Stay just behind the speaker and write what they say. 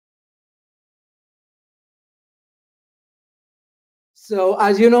So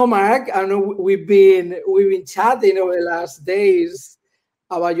as you know, Mark, I know we've been chatting over the last days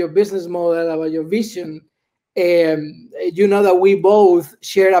about your business model, about your vision. You know that we both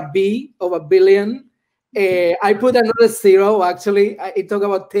share a B of a billion. I put another zero, actually. It talk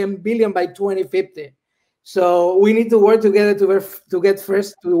about 10 billion by 2050. So we need to work together to get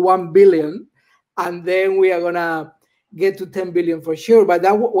first to 1 billion. And then we are going to get to 10 billion for sure. But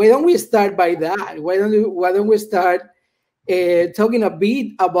why don't we start by that? Why don't we start talking a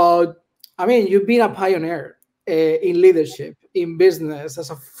bit about, I mean, you've been a pioneer in leadership, in business,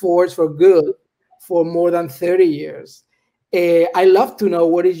 as a force for good for more than 30 years. I love to know,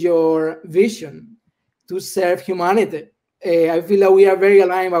 what is your vision to serve humanity? I feel that we are very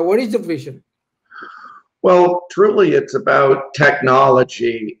aligned, but what is your vision? Well, truly, it's about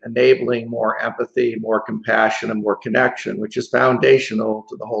technology enabling more empathy, more compassion, and more connection, which is foundational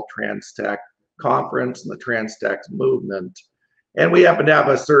to the whole TransTech conference and the TransTech movement. And we happen to have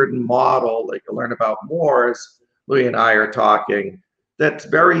a certain model that you'll learn about more as Louis and I are talking, that's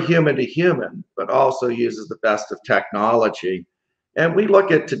very human to human, but also uses the best of technology. And we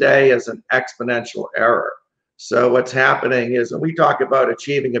look at today as an exponential error. So what's happening is when we talk about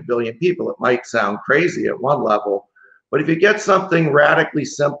achieving 1 billion people, it might sound crazy at one level, but if you get something radically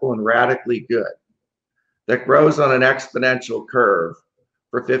simple and radically good that grows on an exponential curve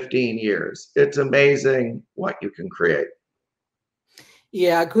for 15 years, it's amazing what you can create.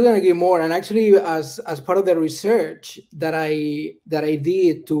 Yeah, I couldn't agree more. And actually, as part of the research that I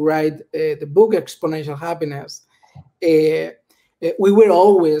did to write the book Exponential Happiness, we were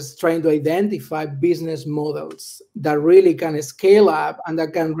always trying to identify business models that really can scale up and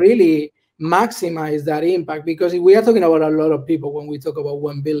that can really maximize that impact, because we are talking about a lot of people when we talk about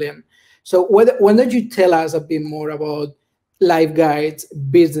 1 billion. So why don't you tell us a bit more about LifeGuides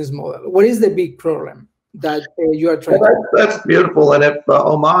business model? What is the big problem that you are trying to? That's beautiful. And if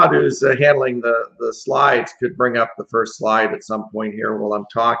Ahmad, who's handling the slides, could bring up the first slide at some point here while I'm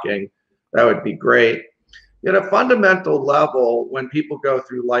talking, that would be great. At a fundamental level, when people go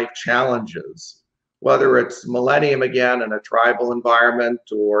through life challenges, whether it's millennium again in a tribal environment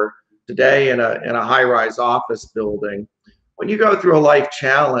or today in a high-rise office building, when you go through a life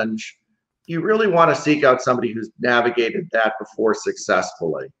challenge, you really want to seek out somebody who's navigated that before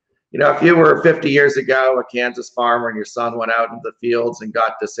successfully. If you were 50 years ago a Kansas farmer and your son went out into the fields and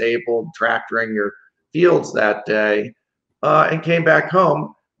got disabled tractoring your fields that day and came back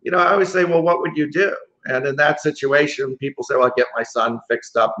home, I always say, well, what would you do? And in that situation, people say, well, I'd get my son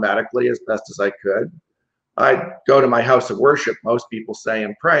fixed up medically as best as I could. I'd go to my house of worship, most people say,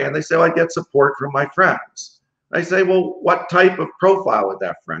 and pray. And they say, well, I'd get support from my friends. I say, well, what type of profile would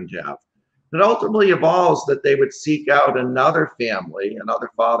that friend have? It ultimately evolves that they would seek out another family, another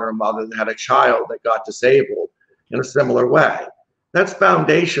father and mother that had a child that got disabled in a similar way. That's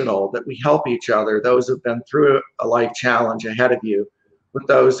foundational, that we help each other, those who've been through a life challenge ahead of you, with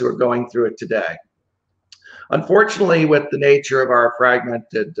those who are going through it today. Unfortunately, with the nature of our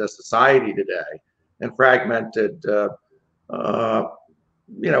fragmented society today and fragmented,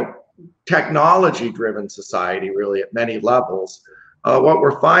 technology-driven society, really at many levels, what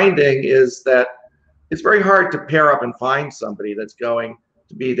we're finding is that it's very hard to pair up and find somebody that's going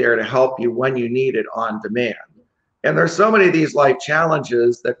to be there to help you when you need it on demand. And there's so many of these life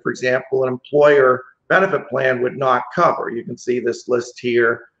challenges that, for example, an employer benefit plan would not cover. You can see this list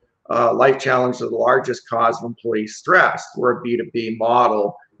here. Life challenges are the largest cause of employee stress. We're a B2B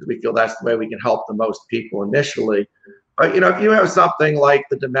model because we feel that's the way we can help the most people initially. But if you have something like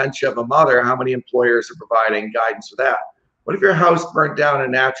the dementia of a mother, how many employers are providing guidance for that? What if your house burned down in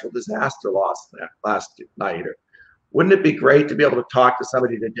a natural disaster last night? Wouldn't it be great to be able to talk to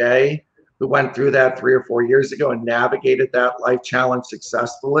somebody today who went through that 3 or 4 years ago and navigated that life challenge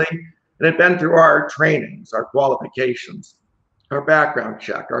successfully and had been through our trainings, our qualifications, our background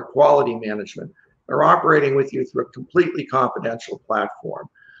check, our quality management, are operating with you through a completely confidential platform.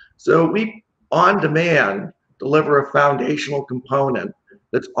 So we, on demand, deliver a foundational component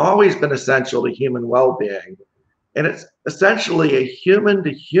that's always been essential to human well-being. And it's essentially a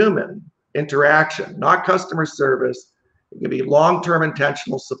human-to-human interaction, not customer service. It can be long-term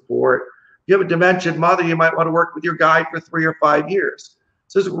intentional support. If you have a dementia mother, you might want to work with your guide for 3 or 5 years.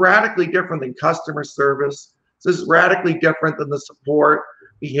 So it's radically different than customer service. This is radically different than the support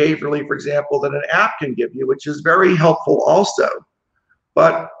behaviorally, for example, that an app can give you, which is very helpful also.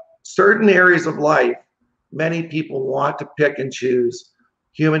 But certain areas of life, many people want to pick and choose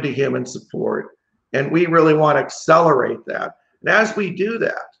human-to-human support. And we really want to accelerate that. And as we do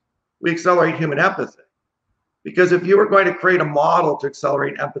that, we accelerate human empathy. Because if you were going to create a model to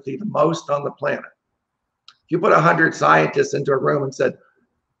accelerate empathy the most on the planet, If you put 100 scientists into a room and said,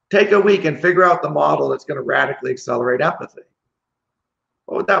 take a week and figure out the model that's going to radically accelerate empathy,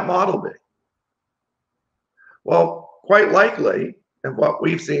 what would that model be? Well, quite likely, and what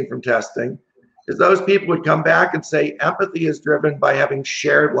we've seen from testing, is those people would come back and say empathy is driven by having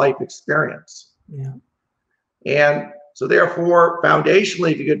shared life experience. Yeah. And so therefore,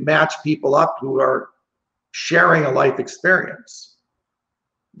 foundationally, if you could match people up who are sharing a life experience,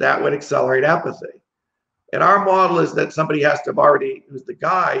 that would accelerate empathy. And our model is that somebody has to have already, who's the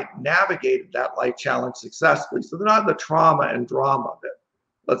guide, navigated that life challenge successfully. So they're not in the trauma and drama of it.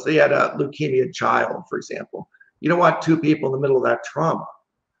 Let's say you had a leukemia child, for example. You don't want two people in the middle of that trauma.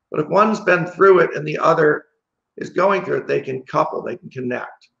 But if one's been through it and the other is going through it, they can couple, they can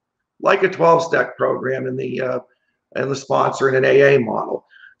connect. Like a 12-step program in the sponsor in an AA model.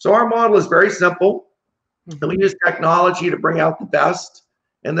 So our model is very simple. And we use technology to bring out the best.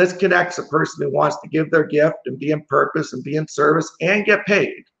 And this connects a person who wants to give their gift and be in purpose and be in service and get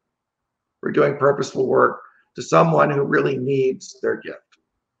paid for doing purposeful work to someone who really needs their gift.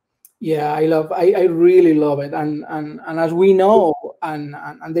 Yeah, I really love it. And as we know, and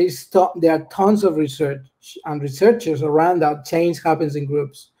there are tons of research and researchers around that change happens in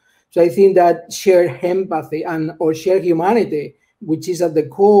groups. So I think that shared empathy or shared humanity, which is at the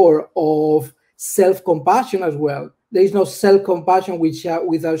core of self-compassion as well. There is no self-compassion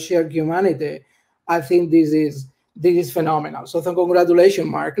without shared humanity. I think this is phenomenal. So congratulations,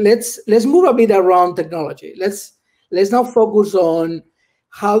 Mark. Let's move a bit around technology. Let's now focus on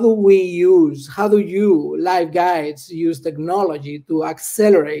how do you, LifeGuides, use technology to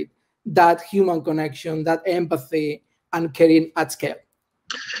accelerate that human connection, that empathy, and caring at scale?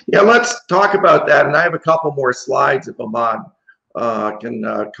 Yeah, let's talk about that. And I have a couple more slides if Ahmad can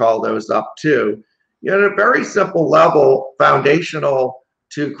call those up too. You know, at a very simple level, foundational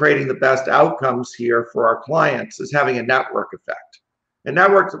to creating the best outcomes here for our clients is having a network effect. And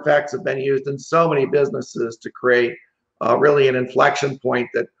network effects have been used in so many businesses to create really an inflection point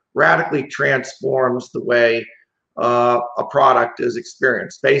that radically transforms the way a product is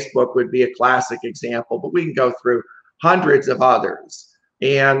experienced. Facebook would be a classic example, but we can go through hundreds of others.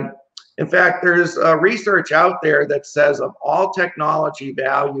 And in fact, there's research out there that says of all technology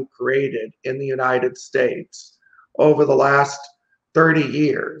value created in the United States over the last 30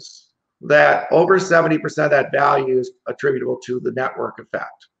 years, that over 70% of that value is attributable to the network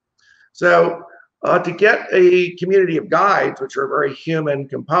effect. So to get a community of guides, which are a very human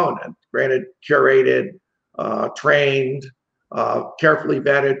component, granted, curated, trained, carefully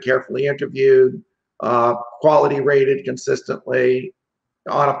vetted, carefully interviewed, quality rated consistently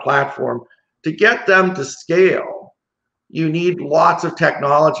on a platform, to get them to scale, you need lots of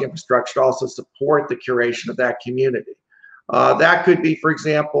technology infrastructure to also support the curation of that community. That could be, for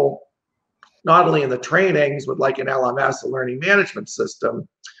example, not only in the trainings with like an LMS, a learning management system,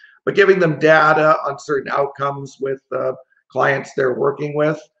 but giving them data on certain outcomes with clients they're working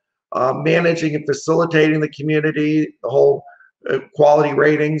with, managing and facilitating the community, the whole quality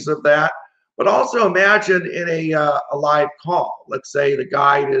ratings of that. But also imagine in a live call, let's say the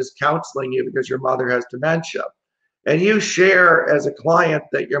guide is counseling you because your mother has dementia, and you share as a client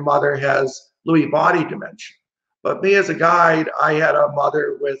that your mother has Lewy body dementia. But me as a guide, I had a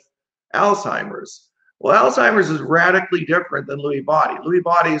mother with Alzheimer's. Well, Alzheimer's is radically different than Lewy body. Lewy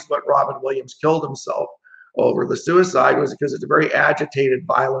body is what Robin Williams killed himself over. The suicide was because it's a very agitated,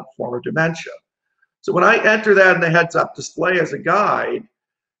 violent form of dementia. So when I enter that in the heads-up display as a guide,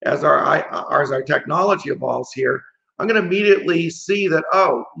 as our technology evolves here, I'm going to immediately see that,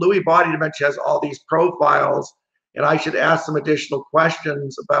 oh, Lewy body dementia has all these profiles, and I should ask some additional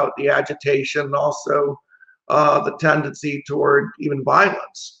questions about the agitation and also the tendency toward even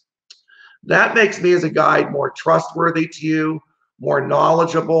violence. That makes me as a guide more trustworthy to you, more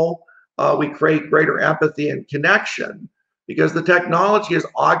knowledgeable. We create greater empathy and connection because the technology has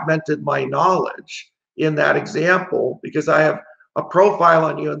augmented my knowledge in that example because I have a profile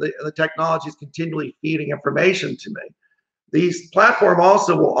on you and the technology is continually feeding information to me. These platform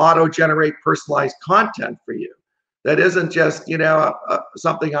also will auto-generate personalized content for you. That isn't just,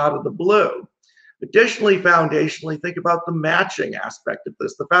 something out of the blue. Additionally, foundationally, think about the matching aspect of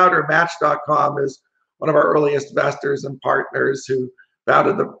this. The founder of Match.com is one of our earliest investors and partners who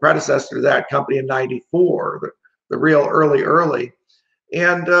founded the predecessor to that company in '94, the real early.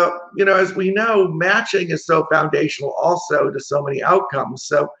 And, as we know, matching is so foundational also to so many outcomes.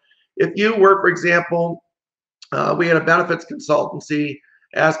 So if you were, for example, we had a benefits consultancy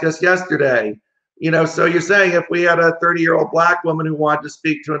ask us yesterday, so you're saying if we had a 30-year-old Black woman who wanted to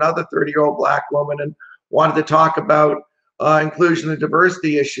speak to another 30-year-old Black woman and wanted to talk about inclusion and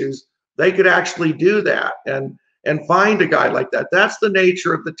diversity issues, they could actually do that and find a guy like that. That's the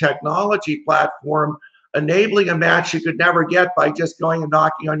nature of the technology platform, enabling a match you could never get by just going and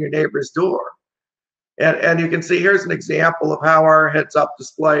knocking on your neighbor's door. And you can see here's an example of how our heads-up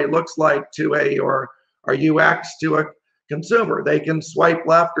display looks like to our UX to a consumer. They can swipe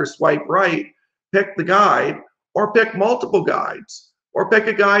left or swipe right, pick the guide, or pick multiple guides, or pick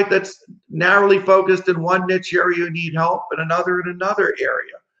a guide that's narrowly focused in one niche area you need help and another in another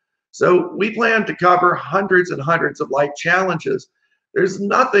area. So we plan to cover hundreds and hundreds of life challenges. There's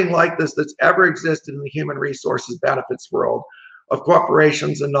nothing like this that's ever existed in the human resources benefits world of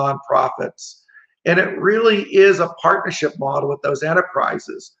corporations and nonprofits. And it really is a partnership model with those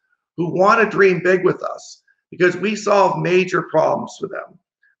enterprises who want to dream big with us because we solve major problems for them.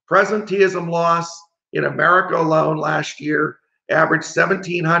 Presenteeism loss in America alone last year averaged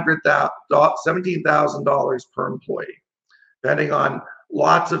 $17,000 per employee. Depending on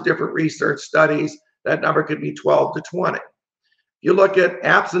lots of different research studies, that number could be 12 to 20. You look at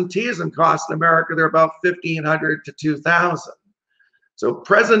absenteeism costs in America, they're about 1,500 to 2,000. So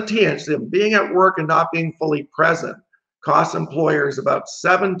presenteeism, being at work and not being fully present, costs employers about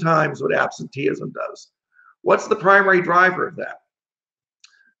 7 times what absenteeism does. What's the primary driver of that?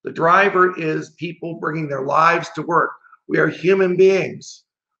 The driver is people bringing their lives to work. We are human beings.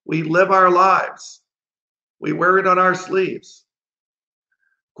 We live our lives. We wear it on our sleeves.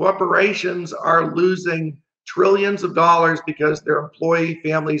 Corporations are losing trillions of dollars because their employee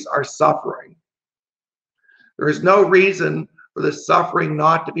families are suffering. There is no reason for the suffering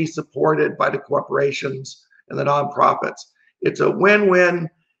not to be supported by the corporations and the nonprofits. It's a win-win.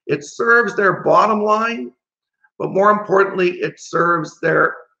 It serves their bottom line, but more importantly, it serves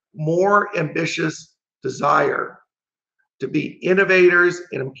their more ambitious desire to be innovators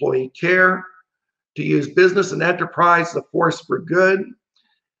in employee care, to use business and enterprise as a force for good,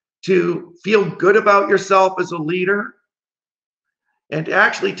 to feel good about yourself as a leader, and to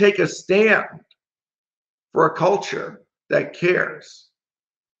actually take a stand for a culture that cares.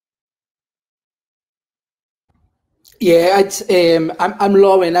 Yeah, I'm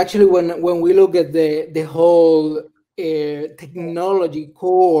loving actually when we look at the whole technology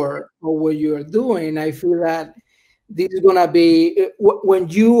core of what you're doing. I feel that this is gonna be when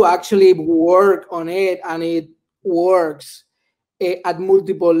you actually work on it and it works at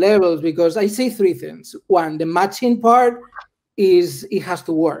multiple levels. Because I say 3 things. One, the matching part is it has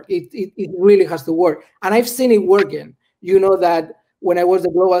to work. It really has to work, and I've seen it working. You know that when I was the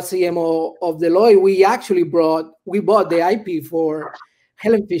global CMO of Deloitte, we bought the IP for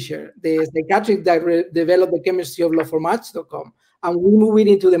Helen Fisher, the psychiatrist that developed the chemistry of love4match.com, and we move it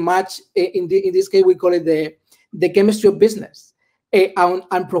into the match. In this case, we call it the chemistry of business,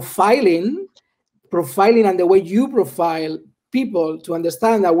 and profiling, and the way you profile people to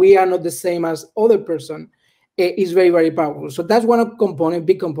understand that we are not the same as other person is very, very powerful. So that's one component,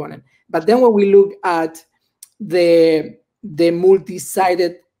 big component. But then when we look at the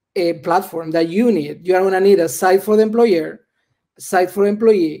multi-sided platform that you need, you are going to need a site for the employer, site for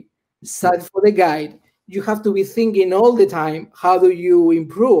employee, site for the guide. You have to be thinking all the time, how do you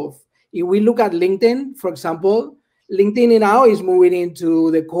improve? If we look at LinkedIn, for example, LinkedIn now is moving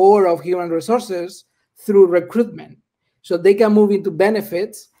into the core of human resources through recruitment. So they can move into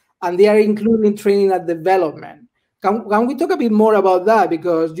benefits, and they are including training and development. Can we talk a bit more about that?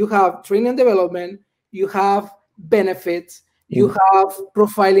 Because you have training and development, you have benefits, you have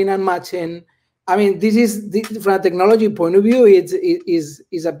profiling and matching. I mean, this from a technology point of view, it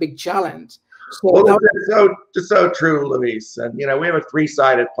is a big challenge. So well, it's so true, Luis. And we have a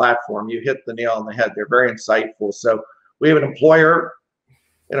 3-sided platform. You hit the nail on the head. They're very insightful. So we have an employer,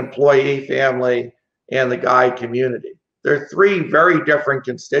 an employee, family, and the guide community. There are 3 very different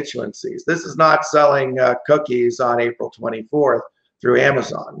constituencies. This is not selling cookies on April 24th through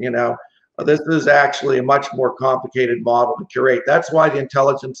Amazon. This is actually a much more complicated model to curate. That's why the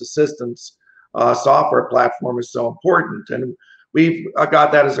intelligence assistance software platform is so important. And we've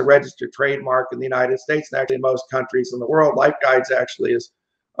got that as a registered trademark in the United States and actually in most countries in the world. LifeGuides actually is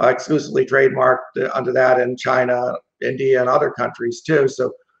exclusively trademarked under that in China, India, and other countries too.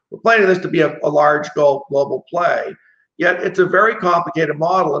 So we're planning this to be a large global play. Yet it's a very complicated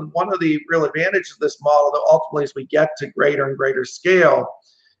model. And one of the real advantages of this model, that ultimately as we get to greater and greater scale,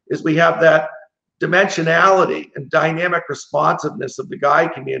 is we have that dimensionality and dynamic responsiveness of the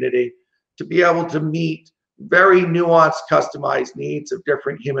guide community to be able to meet very nuanced, customized needs of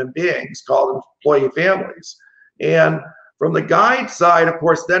different human beings called employee families. And from the guide side, of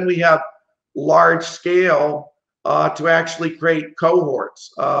course, then we have large scale to actually create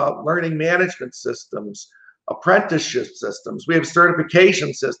cohorts, learning management systems, apprenticeship systems. We have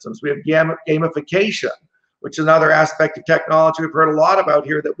certification systems. We have gamification, which is another aspect of technology we've heard a lot about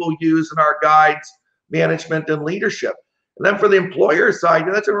here that we'll use in our guides, management, and leadership. And then for the employer side,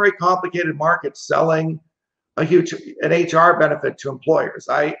 that's a very complicated market, selling an HR benefit to employers.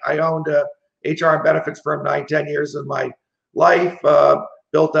 I owned a HR and benefits firm 9-10 years in my life,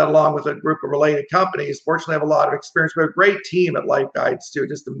 built that along with a group of related companies. Fortunately, I have a lot of experience. We have a great team at LifeGuides too,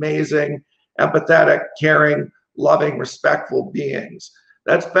 just amazing, empathetic, caring, loving, respectful beings.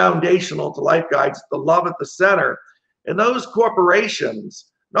 That's foundational to LifeGuides, the love at the center. And those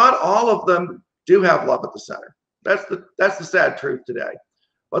corporations, not all of them do have love at the center. That's the sad truth today.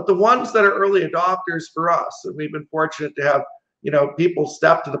 But the ones that are early adopters for us, and we've been fortunate to have, people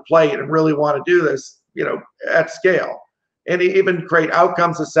step to the plate and really want to do this, at scale. And even create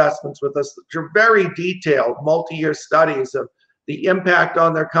outcomes assessments with us, which are very detailed, multi-year studies of the impact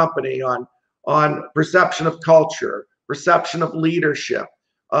on their company, on perception of culture, perception of leadership,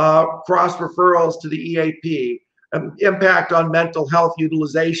 cross referrals to the EAP, impact on mental health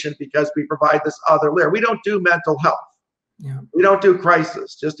utilization because we provide this other layer. We don't do mental health. Yeah. We don't do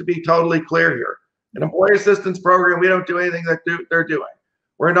crisis, just to be totally clear here. An employee assistance program, we don't do anything that they're doing.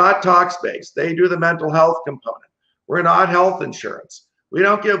 We're not talks-based. They do the mental health component. We're not health insurance. We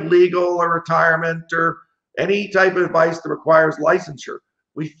don't give legal or retirement or any type of advice that requires licensure.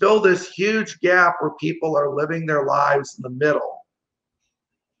 We fill this huge gap where people are living their lives in the middle.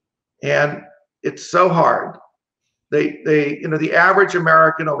 And it's so hard. The average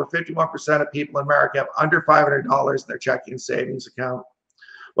American, over 51% of people in America have under $500 in their checking and savings account.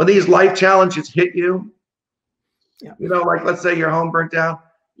 When these life challenges hit you, like let's say your home burnt down,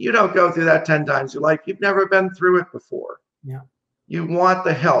 you don't go through that 10 times your life. You've never been through it before. Yeah. You want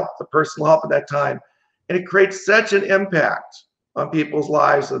the help, the personal help at that time. And it creates such an impact on people's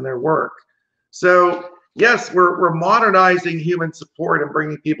lives and their work. So yes, we're modernizing human support and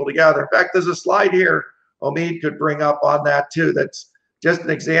bringing people together. In fact, there's a slide here Omid could bring up on that too. That's just an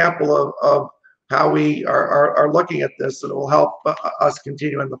example of how we are looking at this, and it will help us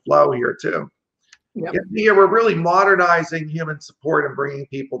continue in the flow here too. Yep. Here we're really modernizing human support and bringing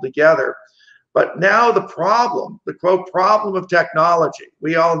people together. But now the problem, the quote problem of technology,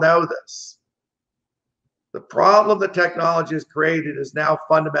 we all know this. The problem that technology has created is now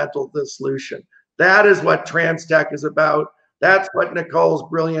fundamental to the solution. That is what TransTech is about. That's what Nicole's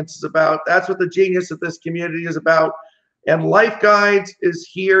brilliance is about. That's what the genius of this community is about. And LifeGuides is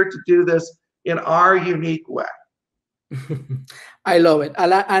here to do this in our unique way. I love it.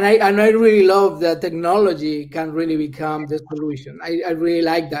 And I really love that technology can really become the solution. I really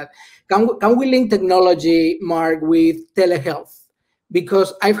like that. Can we link technology, Mark, with telehealth?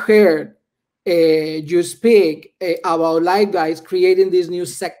 Because I've heard you speak about LifeGuides creating this new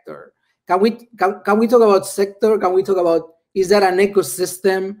sector. Can we talk about sector? Can we talk about, is that an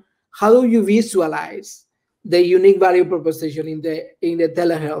ecosystem? How do you visualize the unique value proposition in the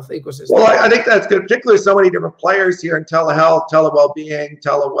telehealth ecosystem? Well, I think that's good, particularly so many different players here in telehealth, telewellbeing,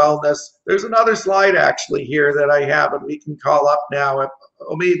 telewellness. There's another slide actually here that I have, and we can call up now.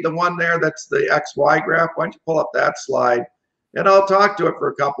 Omid, the one there, that's the XY graph. Why don't you pull up that slide? And I'll talk to it for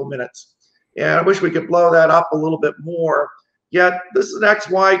a couple minutes. And I wish we could blow that up a little bit more. Yet this is an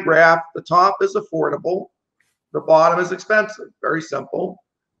XY graph. The top is affordable. The bottom is expensive. Very simple.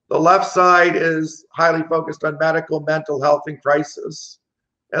 The left side is highly focused on medical, mental health, and crisis.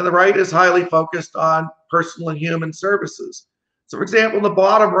 And the right is highly focused on personal and human services. So for example, in the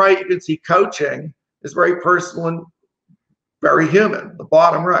bottom right, you can see coaching is very personal and very human, the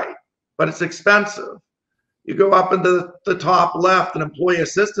bottom right, but it's expensive. You go up into the top left, an employee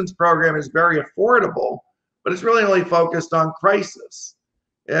assistance program is very affordable, but it's really only focused on crisis.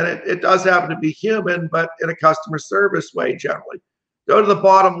 And it does happen to be human, but in a customer service way generally. Go to the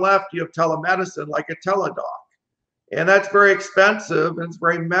bottom left, you have telemedicine like a teledoc. And that's very expensive and it's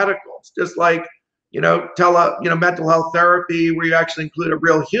very medical. It's just like, mental health therapy where you actually include a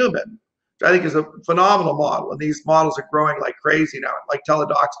real human, which I think is a phenomenal model. And these models are growing like crazy now, like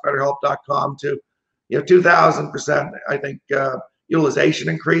teledocs, betterhelp.com to 2,000%, I think, utilization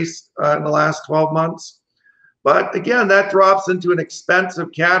increase in the last 12 months. But again, that drops into an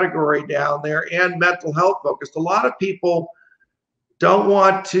expensive category down there and mental health focused. A lot of people don't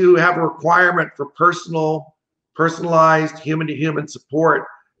want to have a requirement for personalized human-to-human support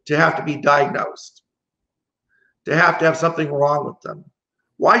to have to be diagnosed, to have something wrong with them.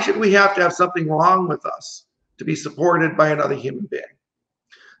 Why should we have to have something wrong with us to be supported by another human being?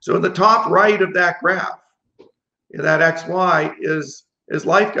 So in the top right of that graph, in that XY is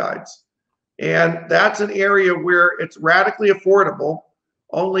LifeGuides. And that's an area where it's radically affordable,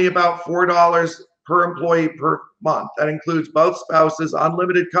 only about $4 per employee per month. That includes both spouses,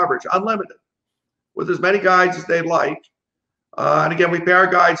 unlimited coverage, unlimited, with as many guides as they'd like. And again, we pay our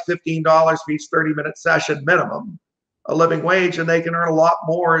guides $15 for each 30-minute session minimum, a living wage, and they can earn a lot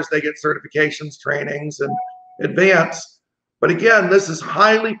more as they get certifications, trainings, and advance. But again, this is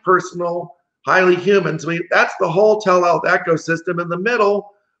highly personal, highly human. So that's the whole telehealth ecosystem. In the middle,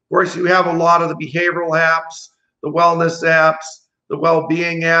 of course, you have a lot of the behavioral apps, the wellness apps, the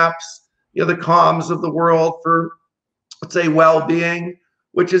well-being apps, the comms of the world for, let's say, well-being,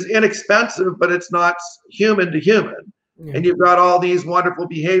 which is inexpensive, but it's not human to human. Yeah. And you've got all these wonderful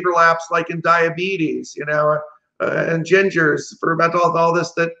behavioral apps like in diabetes, and gingers for mental health, all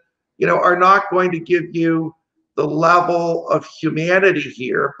this that, are not going to give you the level of humanity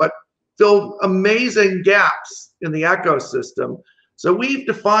here, but fill amazing gaps in the ecosystem. So we've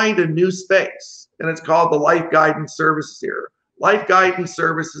defined a new space, and it's called the Life Guidance Services here. Life Guidance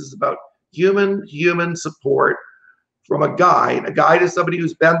Services is about human support from a guide. A guide is somebody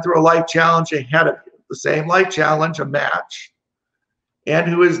who's been through a life challenge ahead of you, the same life challenge, a match, and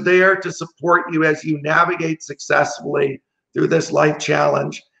who is there to support you as you navigate successfully through this life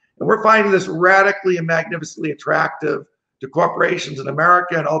challenge. And we're finding this radically and magnificently attractive to corporations in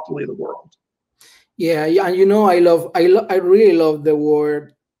America and ultimately the world. Yeah, and I really love the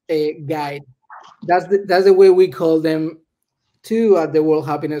word guide. That's the way we call them too at the World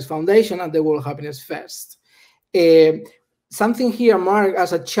Happiness Foundation and the World Happiness Fest. Something here, Mark,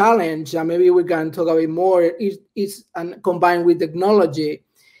 as a challenge, and maybe we can talk a bit more, is combined with technology.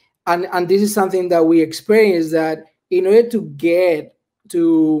 And this is something that we experience, that in order to get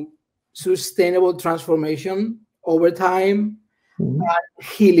to sustainable transformation over time, and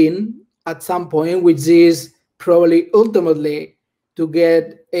healing at some point, which is probably ultimately to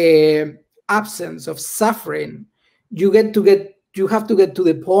get a absence of suffering, you have to get to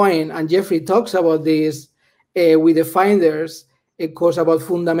the point, and Jeffrey talks about this with the Finders, a course about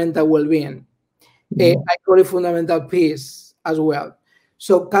fundamental well-being. I call it fundamental peace as well.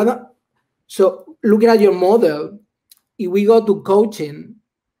 So looking at your model, if we go to coaching,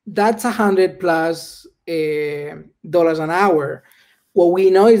 that's $100+ an hour. What we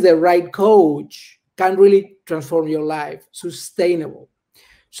know is the right coach can really transform your life, sustainable.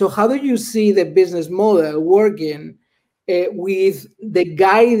 So how do you see the business model working with the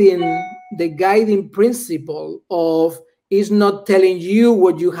guiding principle of, is not telling you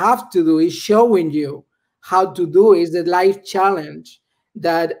what you have to do, is showing you how to do it? Is the life challenge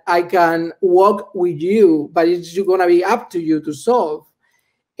that I can walk with you, but it's going to be up to you to solve.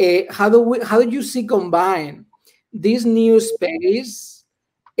 How do you see combine this new space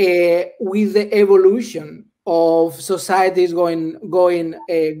with the evolution of societies going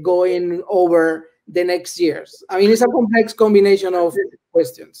over the next years? I mean, it's a complex combination of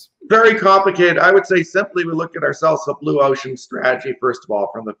questions. Very complicated. I would say simply we look at ourselves a blue ocean strategy, first of all,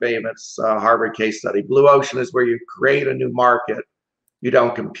 from the famous Harvard case study. Blue ocean is where you create a new market, you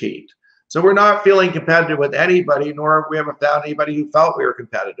don't compete. So we're not feeling competitive with anybody, nor we haven't found anybody who felt we were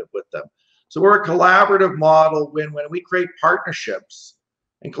competitive with them. So we're a collaborative model when we create partnerships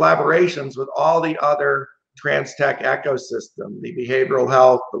and collaborations with all the other trans-tech ecosystem, the behavioral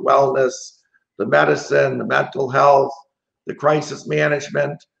health, the wellness, the medicine, the mental health, the crisis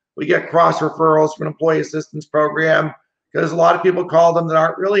management. We get cross referrals from an employee assistance program because a lot of people call them that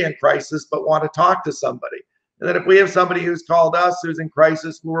aren't really in crisis but want to talk to somebody. And then if we have somebody who's called us who's in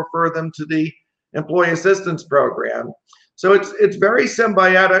crisis, we'll refer them to the employee assistance program. So it's very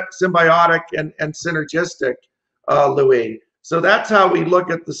symbiotic and synergistic, Louis. So that's how we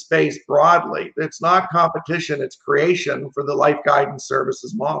look at the space broadly. It's not competition, it's creation for the Life Guidance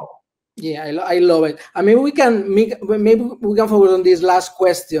Services model. Yeah, I love it. I mean, maybe we can focus on this last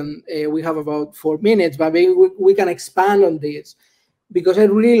question. We have about 4 minutes, but maybe we can expand on this, because I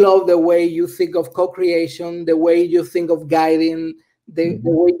really love the way you think of co-creation, the way you think of guiding, the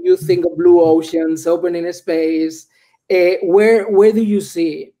way you think of blue oceans, opening a space. Where do you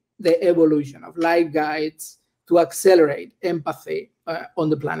see the evolution of Life Guides to accelerate empathy on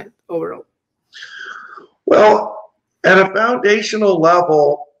the planet overall? Well, at a foundational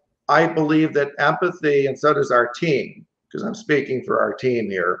level, I believe that empathy, and so does our team, because I'm speaking for our team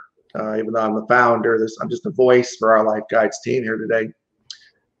here, even though I'm the founder, I'm just a voice for our Life Guides team here today.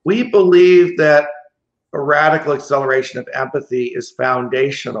 We believe that a radical acceleration of empathy is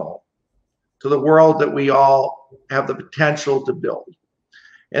foundational to the world that we all have the potential to build.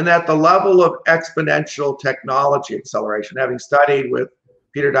 And that the level of exponential technology acceleration, having studied with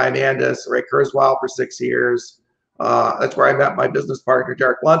Peter Diamandis, Ray Kurzweil for 6 years, that's where I met my business partner,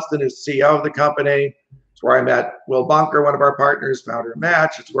 Derek Lunston, who's CEO of the company. It's where I met Will Bunker, one of our partners, founder of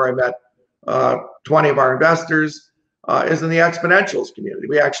Match. It's where I met 20 of our investors is in the exponentials community.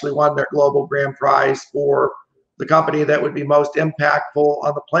 We actually won their global grand prize for the company that would be most impactful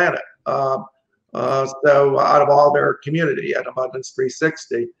on the planet. So out of all their community at Abundance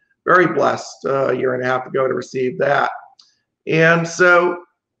 360, very blessed a year and a half ago to receive that. And so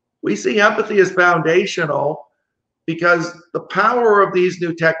we see empathy as foundational because the power of these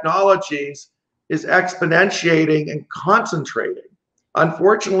new technologies is exponentiating and concentrating.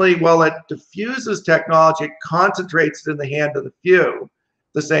 Unfortunately, while it diffuses technology, it concentrates it in the hand of the few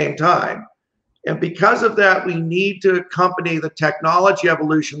at the same time. And because of that, we need to accompany the technology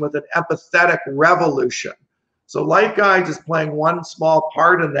evolution with an empathetic revolution. So LifeGuides is playing one small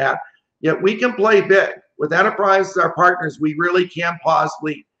part in that, yet we can play big. With enterprises, our partners, we really can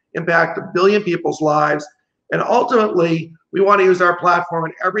possibly impact 1 billion people's lives. And ultimately, we want to use our platform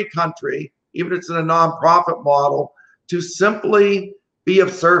in every country, even if it's in a nonprofit model, to simply be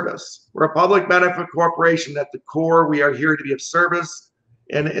of service. We're a public benefit corporation. At the core, we are here to be of service,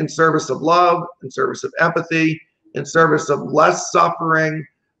 and in service of love, in service of empathy, in service of less suffering,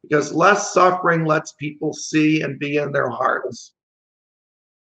 because less suffering lets people see and be in their hearts.